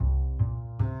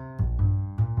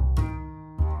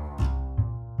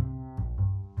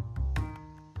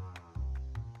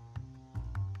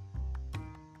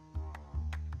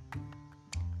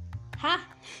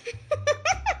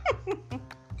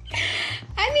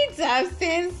I need to have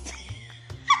sense.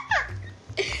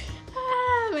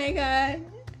 Oh my god.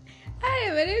 Hi,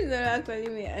 my name is Nola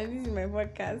Kolime, and this is my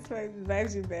podcast,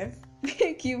 Vibes with Beth.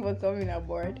 Thank you for coming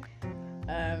aboard.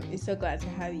 It's so glad to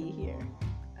have you here.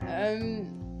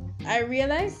 I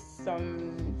realized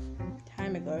some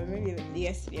time ago, maybe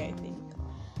yesterday, I think,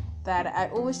 that I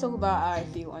always talk about how I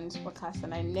feel on this podcast,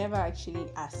 and I never actually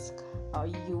ask how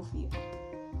you feel.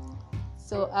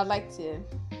 So I'd like to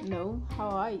know, how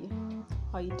are you?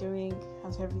 How are you doing?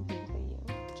 How's everything for you?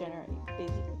 Generally,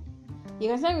 basically. You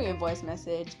can send me a voice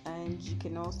message, and you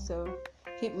can also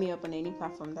hit me up on any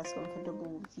platform that's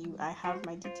comfortable with you. I have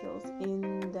my details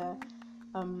in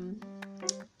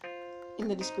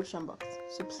the description box.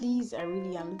 So please, I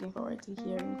really am looking forward to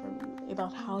hearing from you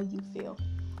about how you feel.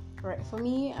 Right, for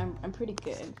me, I'm pretty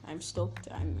good. I'm stoked.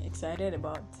 I'm excited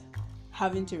about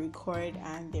having to record,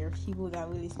 and there are people that are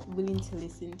willing to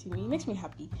listen to me. It makes me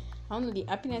happy. I don't know, the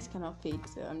happiness cannot fade,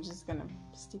 so I'm just gonna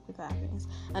stick with the happiness.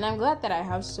 And I'm glad that I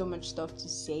have so much stuff to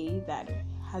say that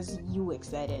has you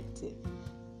excited to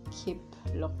keep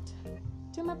locked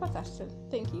to my podcast. So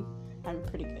thank you. I'm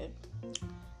pretty good.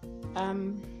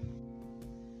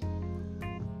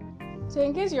 So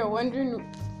in case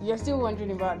you're still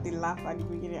wondering about the laugh at the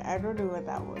beginning, I don't know what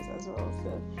that was as well.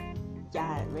 So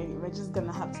yeah, we're just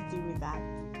gonna have to deal with that.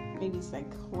 Maybe it's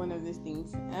like one of these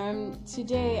things.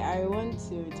 Today I want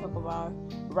to talk about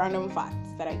random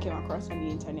facts that I came across on the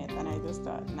internet, and I just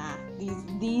thought,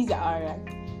 these are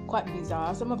like quite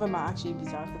bizarre. Some of them are actually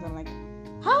bizarre because I'm like,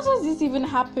 how does this even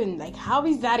happen? Like, how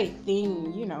is that a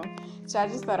thing? You know? So I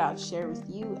just thought I'd share with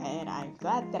you, and I'm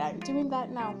glad that I'm doing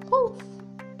that now. Poof.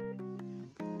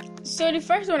 So the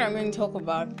first one I'm going to talk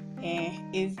about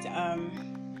is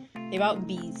about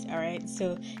bees. Alright,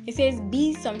 so it says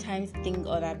bees sometimes sting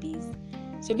other bees.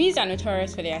 So bees are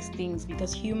notorious for their stings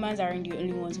because humans aren't the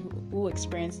only ones who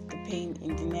experience the pain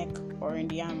in the neck or in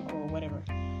the arm or whatever.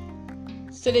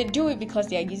 So they do it because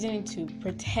they are using it to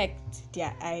protect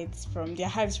their hives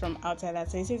from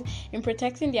outsiders. So it says in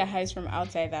protecting their hives from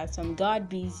outsiders, some guard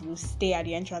bees will stay at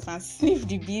the entrance and sniff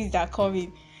the bees that come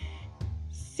in.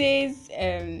 Says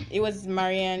it was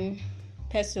Marianne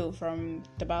Peso from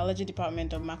the biology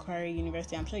department of Macquarie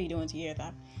University. I'm sure you don't want to hear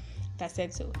that. That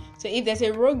said so. So if there's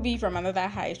a rogue bee from another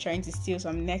hive trying to steal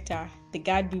some nectar, the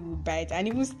guard bee will bite and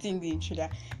even sting the intruder.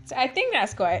 So I think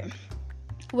that's quite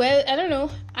well. I don't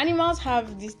know. Animals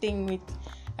have this thing with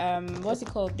what's it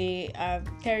called? They are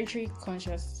territory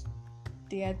conscious.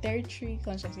 Yeah.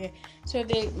 So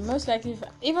they most likely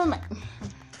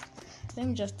let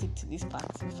me just stick to this part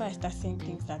before I start saying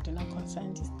things that do not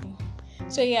concern this thing.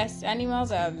 So yes,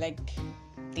 animals are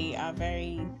they are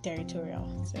very territorial.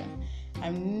 So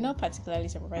I'm not particularly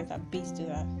surprised that bees do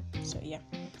that. So yeah.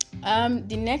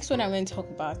 The next one I'm going to talk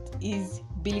about is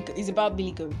about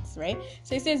billy goats, right?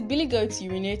 So it says billy goats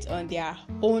urinate on their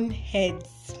own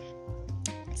heads.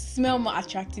 Smell more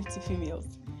attractive to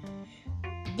females.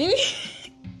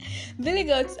 Billy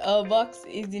goats or bucks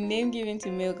is the name given to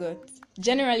male goats.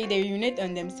 Generally, they urinate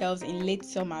on themselves in late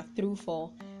summer through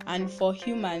fall, and for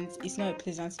humans, it's not a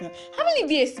pleasant smell. How will it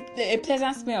be a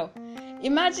pleasant smell?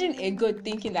 Imagine a goat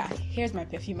thinking that, here's my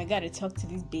perfume, I gotta talk to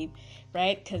this babe,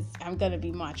 right? Because I'm gonna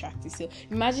be more attractive. So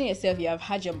imagine yourself, you have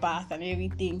had your bath and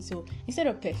everything. So instead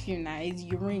of perfume now, it's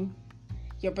urine.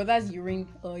 Your brother's urine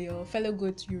or your fellow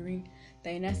goat's urine.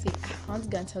 Then you now say, I want to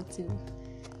go and talk to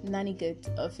nanny goat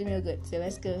or female goat. So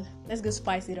let's go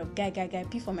spice it up. Guy,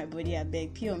 pee for my body, I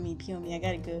beg. Pee on me, I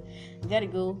gotta go,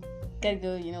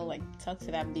 like talk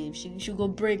to that babe. She should go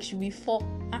break, she'll be fall.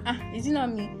 Is it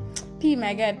not me? Pee,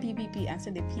 my guy, pee. And so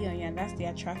they pee on you, and that's the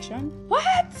attraction.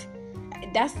 What?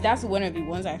 That's one of the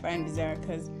ones I find bizarre,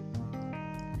 because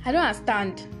I don't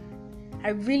understand. I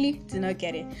really do not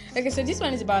get it. Okay, so this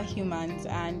one is about humans,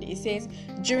 and it says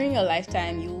during your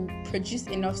lifetime you produce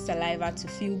enough saliva to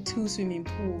fill 2 swimming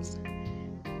pools.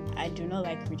 I do not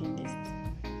like reading this.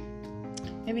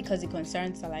 Maybe because it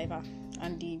concerns saliva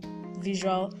and the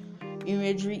visual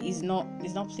imagery is not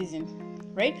pleasing,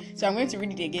 right? So I'm going to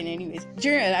read it again anyways.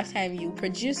 During your lifetime you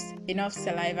produce enough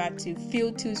saliva to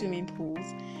fill 2 swimming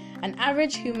pools. An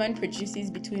average human produces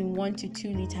between 1 to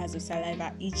 2 liters of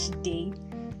saliva each day,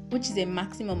 which is a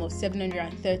maximum of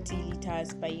 730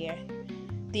 liters per year.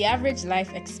 The average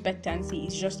life expectancy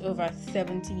is just over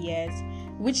 70 years,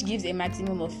 which gives a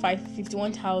maximum of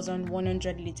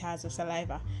 51,100 liters of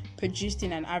saliva produced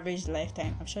in an average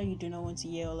lifetime. I'm sure you do not want to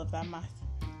hear all of that math.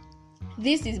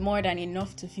 This is more than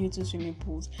enough to fill 2 swimming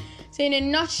pools. So in a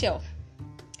nutshell,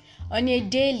 on a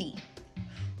daily,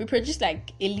 we produce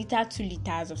like 1 liter, 2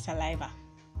 liters of saliva.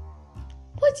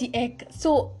 What the heck?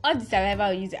 So all the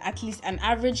saliva we use, at least an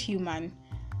average human,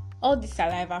 all the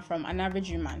saliva from an average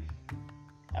human's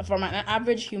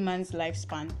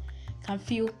lifespan can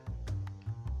fill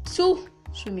 2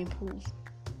 swimming pools.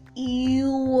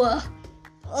 Ew.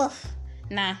 Ugh.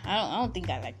 Nah, I don't think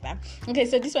I like that. Okay,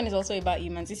 so this one is also about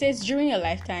humans. It says during your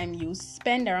lifetime, you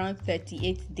spend around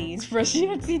 38 days brushing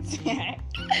your teeth.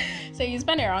 So you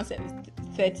spend around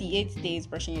 38 days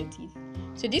brushing your teeth.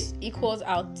 So this equals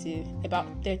out to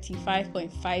about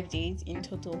 35.5 days in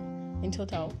total,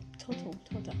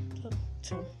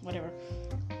 whatever.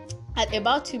 At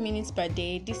about 2 minutes per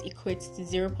day, this equates to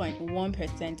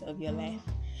 0.1% of your life.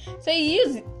 So you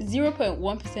use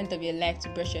 0.1% of your life to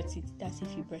brush your teeth. That's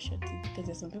if you brush your teeth, because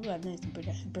there's some people that don't need to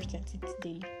brush their teeth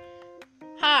daily.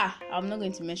 I'm not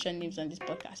going to mention names on this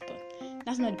podcast, but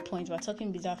that's not the point. We're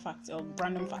talking bizarre facts or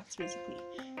random facts, basically.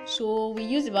 So we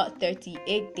use about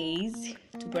 38 days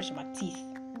to brush our teeth.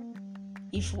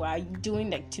 If we are doing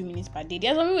like 2 minutes per day,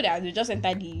 there's some people that will just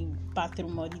enter the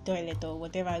bathroom or the toilet or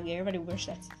whatever, wherever they brush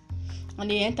their teeth, and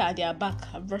they enter, they are back.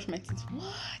 I brush my teeth.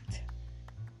 What?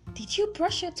 Did you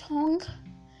brush your tongue?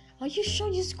 Are you sure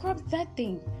you scrubbed that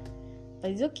thing?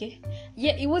 But it's okay.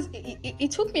 Yeah, it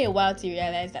took me a while to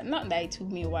realize that. Not that it took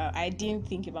me a while. I didn't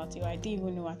think about it. I didn't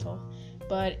even know at all.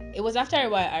 But it was after a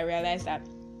while I realized that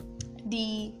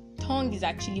the tongue is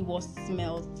actually what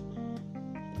smells.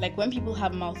 Like when people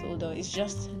have mouth odor, it's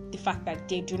just the fact that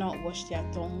they do not wash their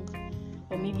tongue.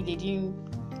 Or maybe they didn't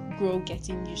grow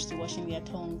getting used to washing their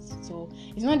tongues. So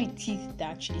it's not the teeth that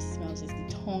actually smells, it's the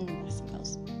tongue that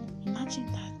smells.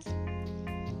 Imagine that.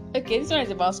 Okay, this one is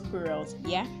about squirrels.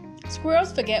 Yeah,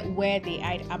 squirrels forget where they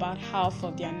hide about half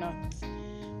of their nuts.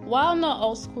 While not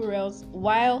all squirrels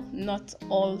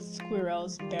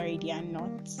bury their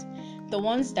nuts, the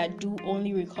ones that do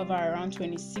only recover around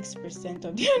 26%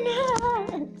 of their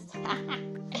nuts.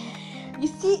 You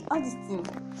see all these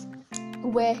things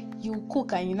where you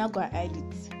cook and you're not gonna hide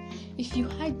it. If you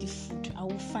hide the food, I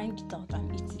will find it out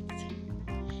and eat it.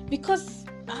 Because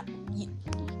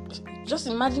just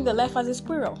imagine the life as a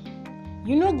squirrel.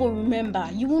 You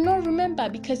will not remember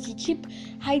because you keep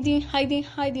hiding.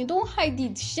 Don't hide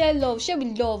it. Share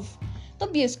with love.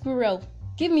 Don't be a squirrel.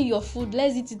 Give me your food.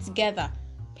 Let's eat it together.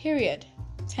 Period.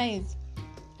 Times.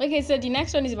 Okay, so the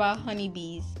next one is about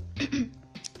honeybees.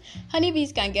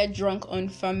 Honeybees can get drunk on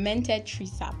fermented tree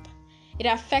sap. It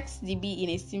affects the bee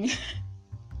in a similar...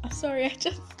 I'm sorry, I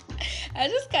just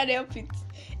can't help it.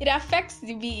 It affects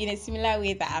the bee in a similar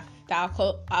way that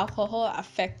alcohol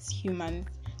affects humans,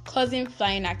 causing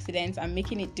flying accidents and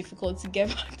making it difficult to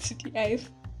get back to the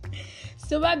hive.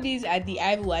 Sober bees at the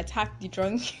hive will attack the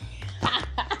drunk.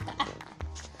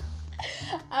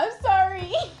 I'm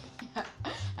sorry.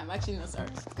 I'm actually not sorry.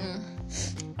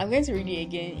 I'm going to read it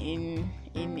again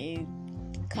in a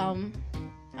calm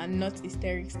and not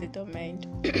hysteric state of mind.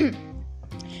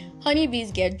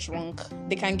 Honeybees get drunk.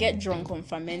 They can get drunk on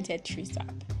fermented tree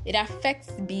sap. It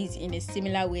affects bees in a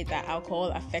similar way that alcohol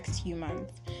affects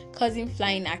humans, causing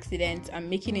flying accidents and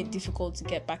making it difficult to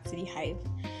get back to the hive.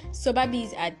 Sober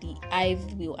bees at the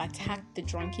hive will attack the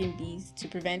drunken bees to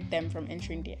prevent them from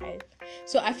entering the hive.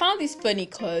 So I found this funny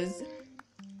because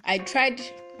I tried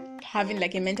having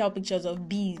like a mental pictures of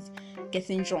bees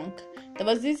getting drunk. There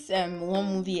was this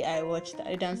one movie I watched that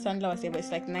Adam Sandler was able.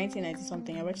 It's like 1990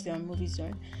 something. I watched it on Movie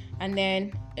Zone, and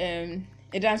then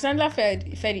Adam Sandler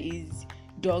fed his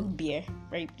dog beer.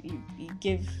 Right, he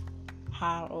gave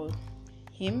her or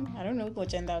him. I don't know what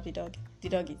gender of the dog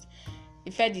is.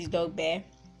 He fed his dog beer,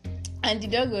 and the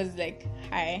dog was like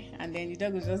high, and then the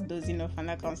dog was just dozing off and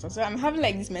that kind of stuff. So I'm having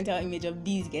like this mental image of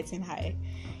bees getting high.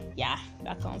 Yeah,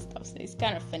 that kind of stuff. So it's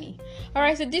kind of funny.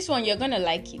 Alright, so this one you're gonna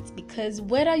like it because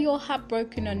whether you're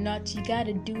heartbroken or not, you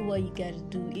gotta do what you gotta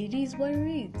do. It is what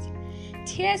it is.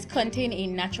 Tears contain a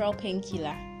natural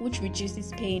painkiller which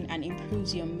reduces pain and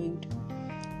improves your mood.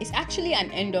 It's actually an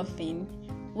endorphin,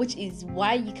 which is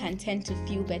why you can tend to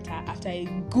feel better after a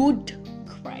good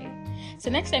cry. So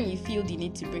next time you feel the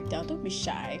need to break down, don't be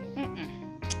shy.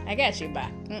 I got your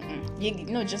back.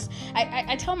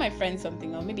 I tell my friends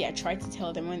something, or maybe I try to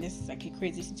tell them when this is like a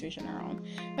crazy situation around.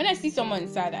 When I see someone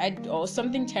sad or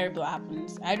something terrible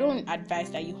happens, I don't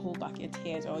advise that you hold back your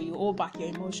tears or you hold back your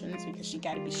emotions because you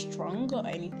gotta be strong or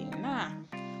anything. Nah,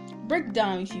 break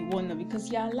down if you wanna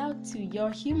because you're allowed to.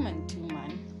 You're human too,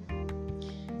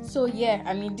 man. So yeah,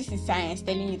 I mean, this is science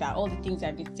telling you that all the things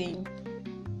I've been saying,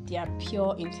 they are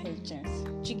pure intelligence.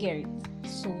 Do you get it?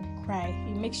 So cry.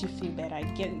 It makes you feel better.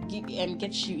 It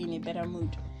gets you in a better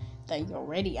mood than you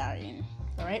already are in.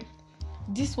 Alright?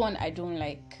 This one I don't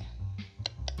like.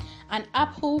 An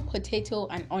apple, potato,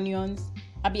 and onions.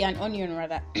 An onion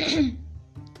rather.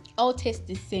 all taste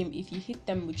the same if you eat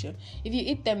them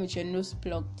with your nose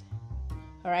plugged.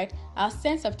 All right, our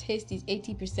sense of taste is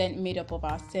 80% made up of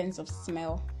our sense of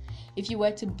smell. If you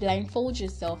were to blindfold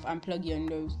yourself and plug your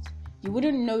nose, you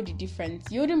wouldn't know the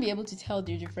difference. You wouldn't be able to tell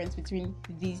the difference between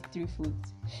these three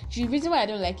foods. The reason why I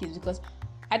don't like it is because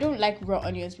I don't like raw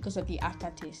onions because of the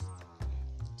aftertaste.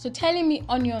 So telling me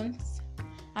onions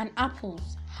and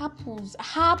apples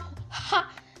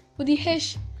with the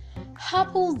H,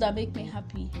 apples that make me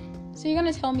happy. So you're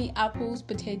gonna tell me apples,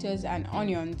 potatoes, and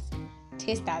onions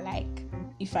taste alike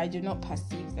if I do not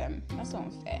perceive them? That's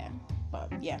unfair.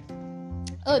 But yeah.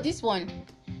 Oh, this one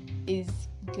is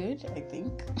good, I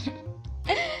think.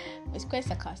 It's quite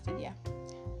sarcastic, yeah.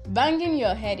 Banging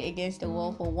your head against the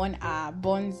wall for 1 hour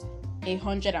burns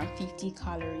 150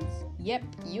 calories. Yep,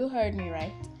 you heard me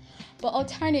right. But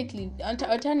alternatively,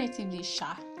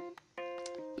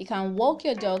 you can walk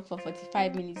your dog for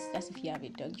 45 minutes. That's if you have a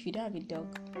dog. If you don't have a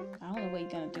dog, I don't know what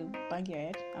you're gonna do. Bang your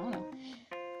head? I don't know.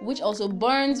 Which also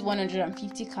burns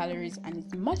 150 calories and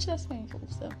is much less painful.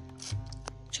 So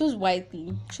choose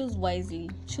wisely.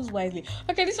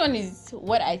 Okay, this one is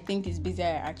what I think is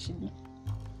bizarre actually.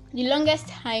 The longest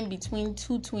time between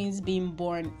two twins being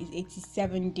born is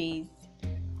 87 days.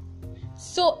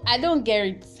 So I don't get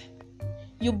it.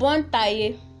 You born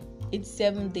Taye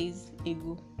 87 days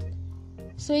ago.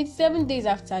 So it's 7 days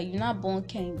after you now born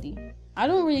Kehinde. I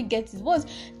don't really get it. What's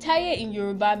Taye in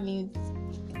Yoruba means?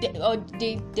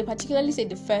 They particularly say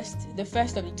the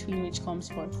first of the twin which comes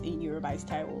forth in Yoruba is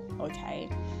Taiwo or Taye,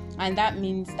 and that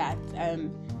means that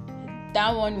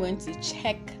that one went to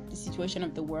check the situation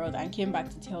of the world and came back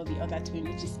to tell the other twin,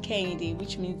 which is Kehinde,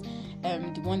 which means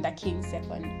the one that came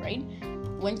second, right?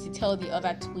 Went to tell the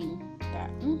other twin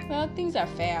that well, things are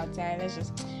fair outside.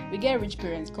 We get rich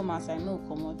parents, come outside, no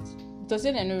come out. To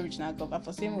say they're not rich now, but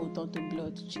for saying we'll turn to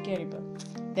blood, you get it, but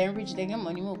then rich, they get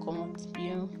money, will come out,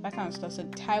 that kind of stuff. So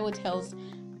Taiwo tells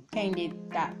Kehinde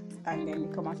that, and then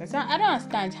they come out. So I don't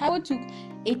understand. Taiwo took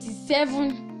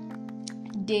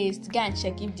 87 days to go and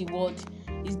check if the world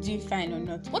is doing fine or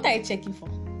not. What are you checking for?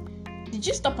 Did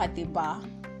you stop at the bar?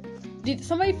 Did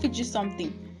somebody feed you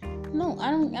something? No,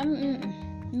 no,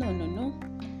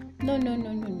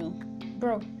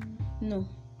 bro, no,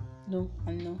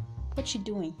 and no. What you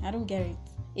doing? I don't get it.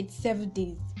 It's 7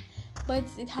 days, but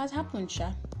it has happened,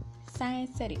 Sha.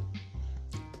 Science said it.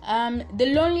 The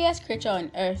loneliest creature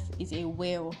on earth is a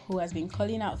whale who has been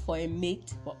calling out for a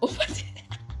mate for over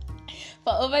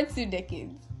 2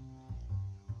 decades,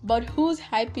 but whose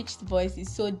high-pitched voice is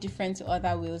so different to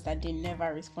other whales that they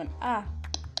never respond.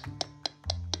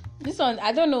 This one,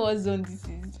 I don't know what zone this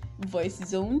is. Voice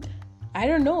zoned? I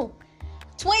don't know.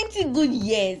 20 good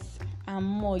years and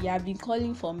more, you have been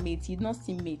calling for mates. You not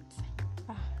see mates.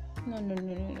 No.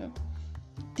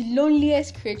 The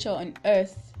loneliest creature on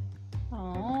earth.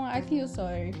 Oh, I feel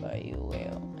sorry for you,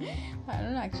 Will. I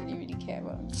don't actually really care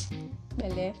about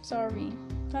Bele. Sorry.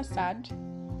 That's sad.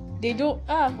 They don't.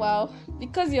 Well,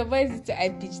 because your voice is too high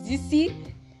pitched. You see,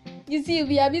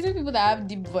 we are busy people that have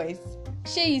deep voice.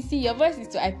 You see, your voice is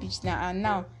too high pitched now, and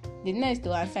now they know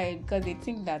to answer it because they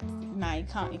think that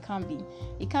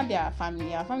it can't be our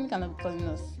family. Our family cannot be calling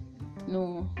us.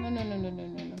 No.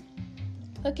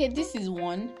 Okay, this is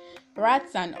one.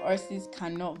 Rats and horses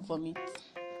cannot vomit.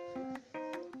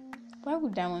 Why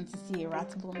would I want to see a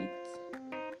rat vomit?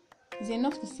 It's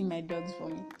enough to see my dogs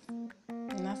vomit.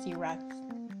 And not see rats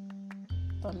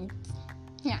vomit.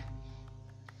 Yeah.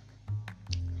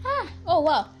 Oh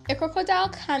wow. A crocodile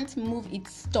can't move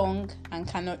its tongue and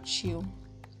cannot chew.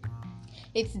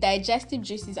 Its digestive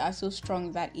juices are so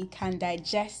strong that it can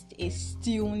digest a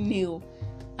steel nail.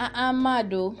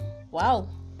 Mado. Wow.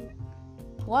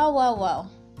 Wow,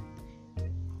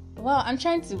 I'm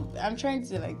trying to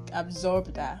like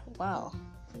absorb that. Wow.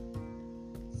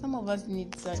 Some of us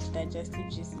need such digestive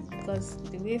juices because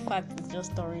the way fat is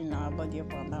just storing in our body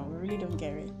up and down, we really don't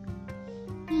get it.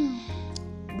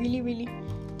 Really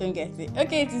don't get it.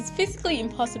 Okay, it is physically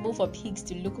impossible for pigs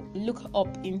to look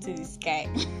up into the sky.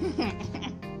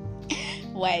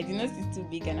 Why? The nose is too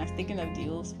big and I've taken up the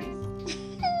whole space.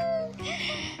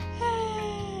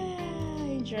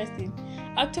 Interesting.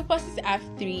 Octopuses have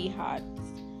 3 hearts.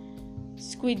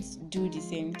 Squids do the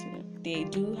same too. They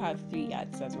do have 3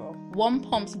 hearts as well. 1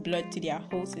 pumps blood to their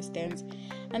whole systems,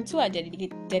 and 2 are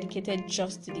dedicated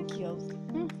just to the gills.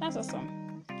 That's awesome.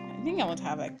 I think I want to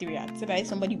have like 3 hearts so that if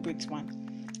somebody breaks one,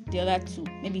 the other 2,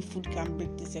 maybe food can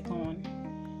break the second one,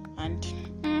 and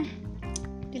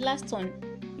the last one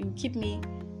will keep me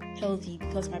healthy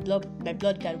because my blood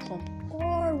got to pump.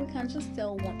 Or we can just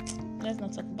sell one. Let's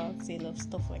not talk about sale of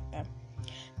stuff like that.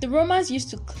 The Romans used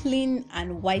to clean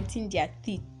and whiten their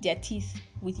teeth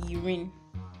with urine.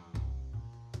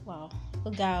 Wow.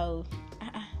 Oh, girl.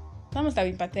 That must have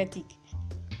been pathetic.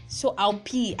 So I'll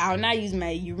pee. I'll now use my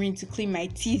urine to clean my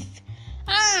teeth.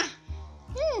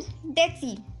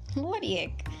 Dirty. What the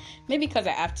heck? Maybe because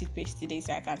I have toothpaste today,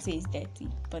 so I can say it's dirty.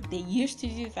 But they used to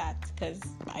do that because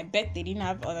I bet they didn't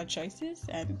have other choices,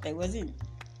 and there wasn't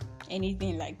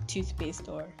anything like toothpaste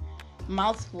or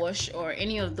mouthwash or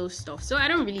any of those stuff. So I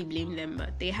don't really blame them,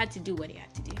 but they had to do what they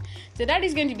had to do. So that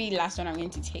is going to be the last one I'm going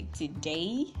to take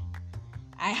today.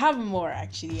 I have more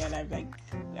actually, and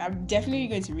I'm definitely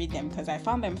going to read them because I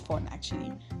found them fun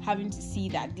actually, having to see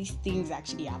that these things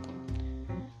actually happen.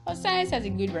 But science has a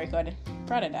good record.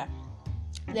 Proud of that.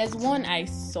 There's one I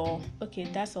saw. Okay,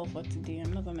 that's all for today.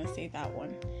 I'm not gonna say that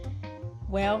one.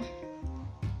 Well,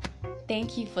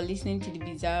 thank you for listening to the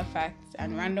bizarre facts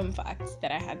and random facts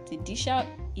that I had to dish out.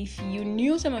 If you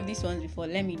knew some of these ones before,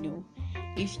 let me know.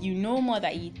 If you know more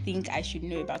that you think I should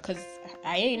know about, because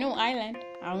I ain't no island,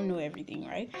 I don't know everything,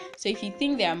 right? So if you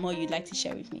think there are more you'd like to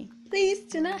share with me, please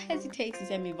do not hesitate to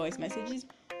send me voice messages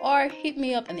or hit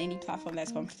me up on any platform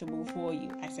that's comfortable for you.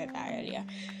 I said that earlier.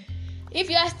 If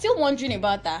you are still wondering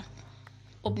about that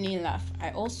opening laugh, I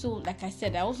also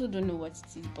don't know what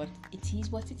it is, but it is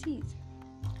what it is.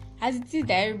 As it is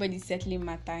that everybody's settling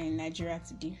matter in Nigeria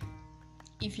today.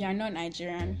 If you are not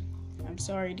Nigerian, I'm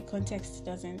sorry, the context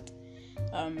doesn't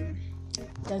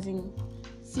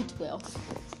sit well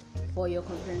for your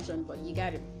comprehension, but you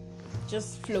gotta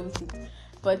just flow with it.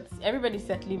 But everybody's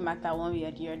settling matter one way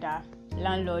or the other.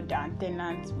 Landlord and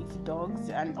tenants with dogs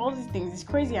and all these things. It's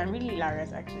crazy and really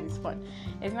hilarious actually. It's fun.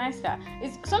 It's nice that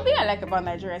it's something I like about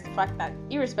Nigeria is the fact that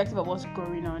irrespective of what's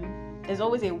going on, there's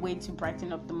always a way to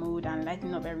brighten up the mood and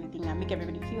lighten up everything and make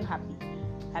everybody feel happy.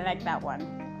 I like that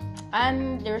one.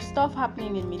 And there's stuff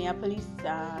happening in Minneapolis.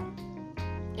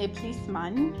 A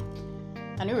policeman,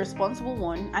 an irresponsible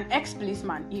one, an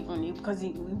ex-policeman even, because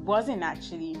he wasn't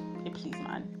actually a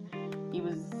policeman. He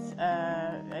was,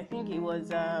 I think it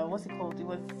was, what's it called?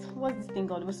 What's this thing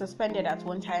called? It was suspended at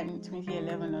one time in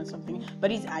 2011 or something.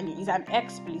 But he's an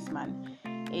ex-policeman.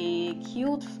 He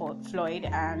killed Floyd,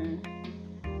 and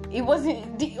it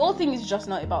wasn't, the whole thing is just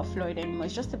not about Floyd anymore.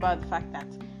 It's just about the fact that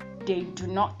they do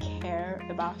not care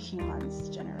about humans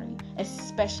generally,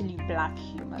 especially black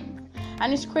humans.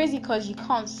 And it's crazy because you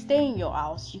can't stay in your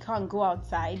house, you can't go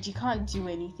outside, you can't do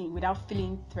anything without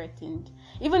feeling threatened.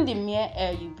 Even the mere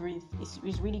air you breathe is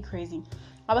really crazy.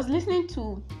 I was listening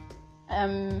to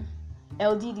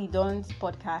LDD Don's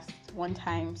podcast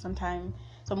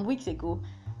some weeks ago,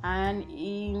 and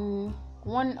in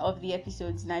one of the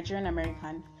episodes, Nigerian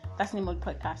American, that's the name of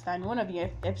the podcast, and one of the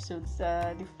episodes,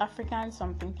 the African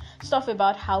something, stuff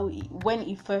about how when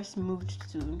he first moved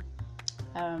to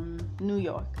New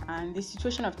York and the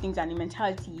situation of things and the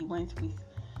mentality he went with,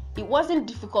 it wasn't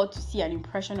difficult to see an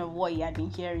impression of what he had been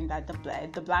hearing, that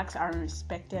the blacks aren't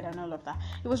respected and all of that.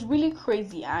 It was really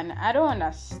crazy, and I don't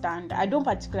understand. I don't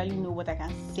particularly know what I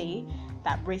can say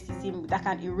that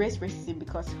can erase racism,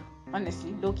 because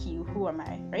honestly, low-key, who am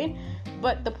I, right?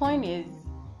 But the point is,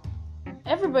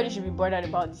 everybody should be bothered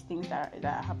about these things that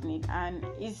are happening, and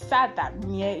it's sad that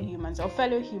mere humans or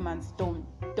fellow humans don't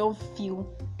feel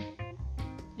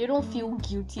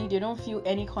guilty, they don't feel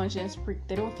any conscience prick,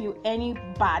 they don't feel any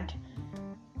bad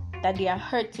that they are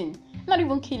hurting, not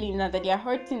even killing, that they are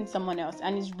hurting someone else.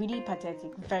 And it's really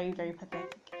pathetic, very, very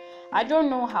pathetic. I don't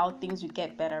know how things would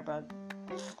get better, but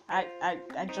I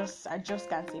just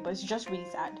can't say. But it's just really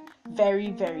sad, very,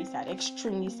 very sad,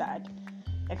 extremely sad.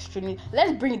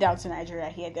 Let's bring it down to Nigeria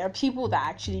here. There are people that are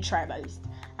actually tribalist,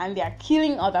 and they are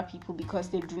killing other people because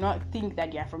they do not think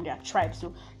that they are from their tribe.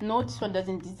 So no, this one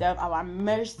doesn't deserve our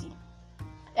mercy.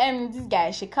 This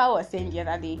guy Shekau was saying the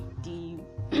other day,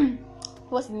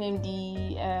 what's his name?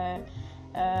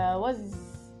 What's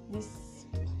this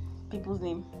people's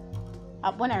name?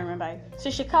 When I remember it. So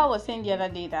Shekau was saying the other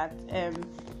day that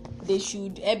they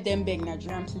should help them beg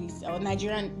Nigerian police or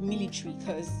Nigerian military,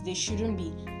 because they shouldn't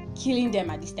be killing them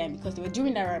at this time, because they were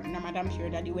during the Ramadan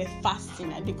period that they were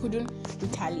fasting and they couldn't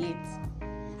retaliate.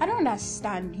 I don't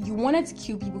understand. You wanted to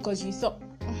kill people because you thought,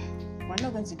 we're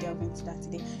not going to delve into that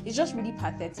today. It's just really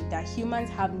pathetic that humans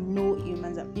have no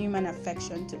human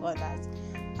affection to others,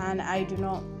 and I do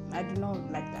not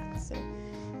like that. So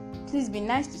please be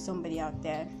nice to somebody out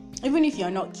there. Even if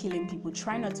you're not killing people,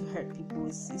 try not to hurt people.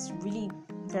 It's really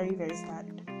very, very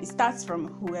sad. It starts from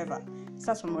whatever.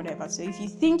 So if you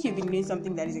think you've been doing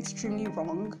something that is extremely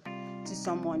wrong to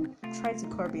someone, try to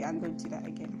curb it and don't do that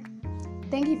again.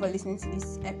 Thank you for listening to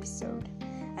this episode,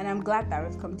 and I'm glad that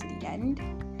we've come to the end.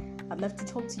 I'd love to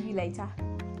talk to you later.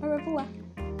 Au revoir.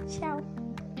 Ciao.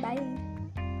 Bye.